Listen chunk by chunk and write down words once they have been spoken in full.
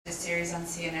series on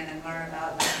CNN and learn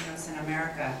about Latinos in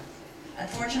America.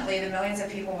 Unfortunately, the millions of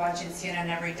people watching CNN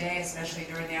every day, especially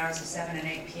during the hours of 7 and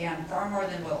 8 p.m., far more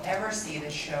than will ever see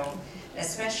this show,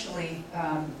 especially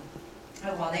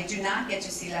while they do not get to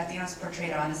see Latinos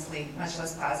portrayed honestly, much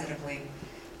less positively.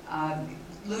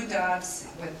 Lou Dobbs,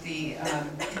 with the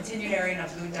continued airing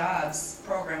of Lou Dobbs'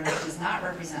 program, which does not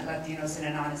represent Latinos in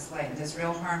an honest light, and does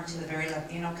real harm to the very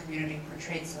Latino community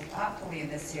portrayed so thoughtfully in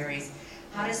this series.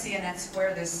 How does CNN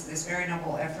square this very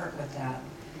noble effort with that?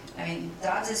 I mean,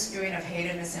 Dobbs' spewing of hate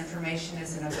and misinformation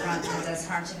is an affront that does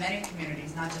harm to many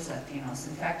communities, not just Latinos.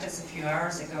 In fact, just a few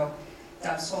hours ago,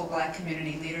 Dobbs told Black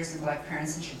community leaders and Black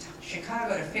parents in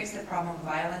Chicago to fix the problem of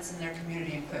violence in their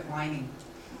community and quit whining.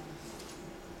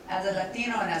 As a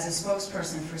Latino and as a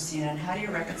spokesperson for CNN, how do you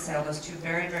reconcile those two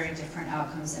very, very different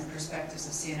outcomes and perspectives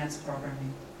of CNN's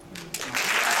programming?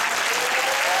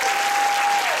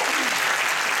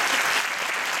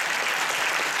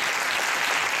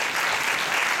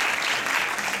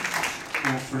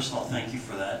 Well, first of all, thank you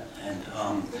for that. And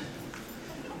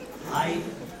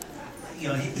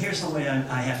here's the way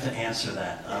I have to answer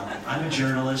that. I'm a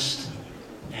journalist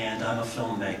and I'm a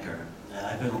filmmaker. And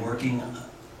I've been working,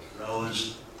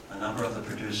 Rose, a number of the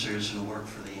producers who work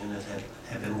for the unit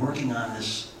have been working on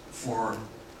this for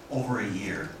over a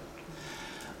year.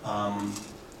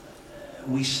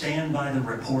 We stand by the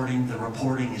reporting. The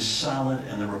reporting is solid,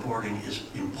 and the reporting is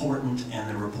important, and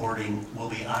the reporting will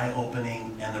be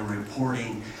eye-opening, and the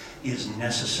reporting is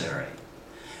necessary.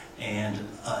 And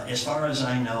as far as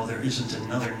I know, there isn't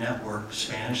another network,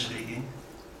 Spanish-speaking,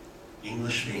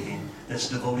 English-speaking, that's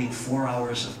devoting 4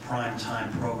 hours of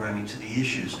prime-time programming to the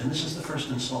issues. And this is the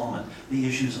first installment, the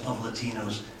issues of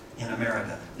Latinos in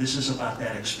America. This is about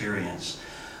that experience.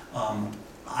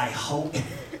 I hope,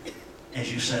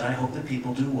 as you said, I hope that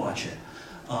people do watch it.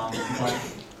 But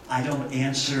I don't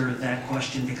answer that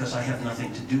question because I have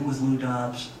nothing to do with Lou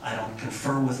Dobbs. I don't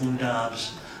confer with Lou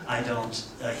Dobbs.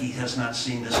 He has not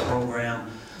seen this program.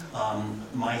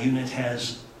 My unit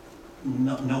has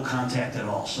no contact at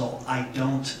all, so I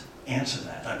don't answer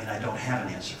that. I mean, I don't have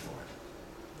an answer for it.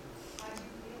 How do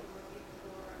you feel working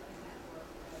for a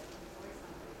network that employs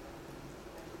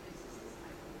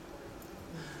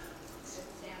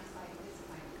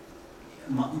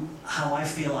somebody that How I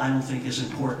feel, I don't think is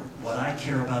important. What I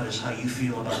care about is how you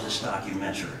feel about this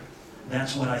documentary.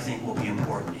 That's what I think will be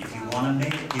important. If you want to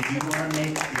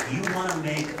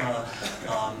make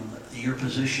your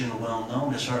position well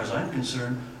known, as far as I'm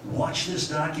concerned, watch this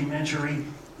documentary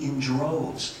in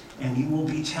droves, and you will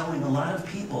be telling a lot of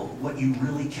people what you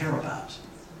really care about.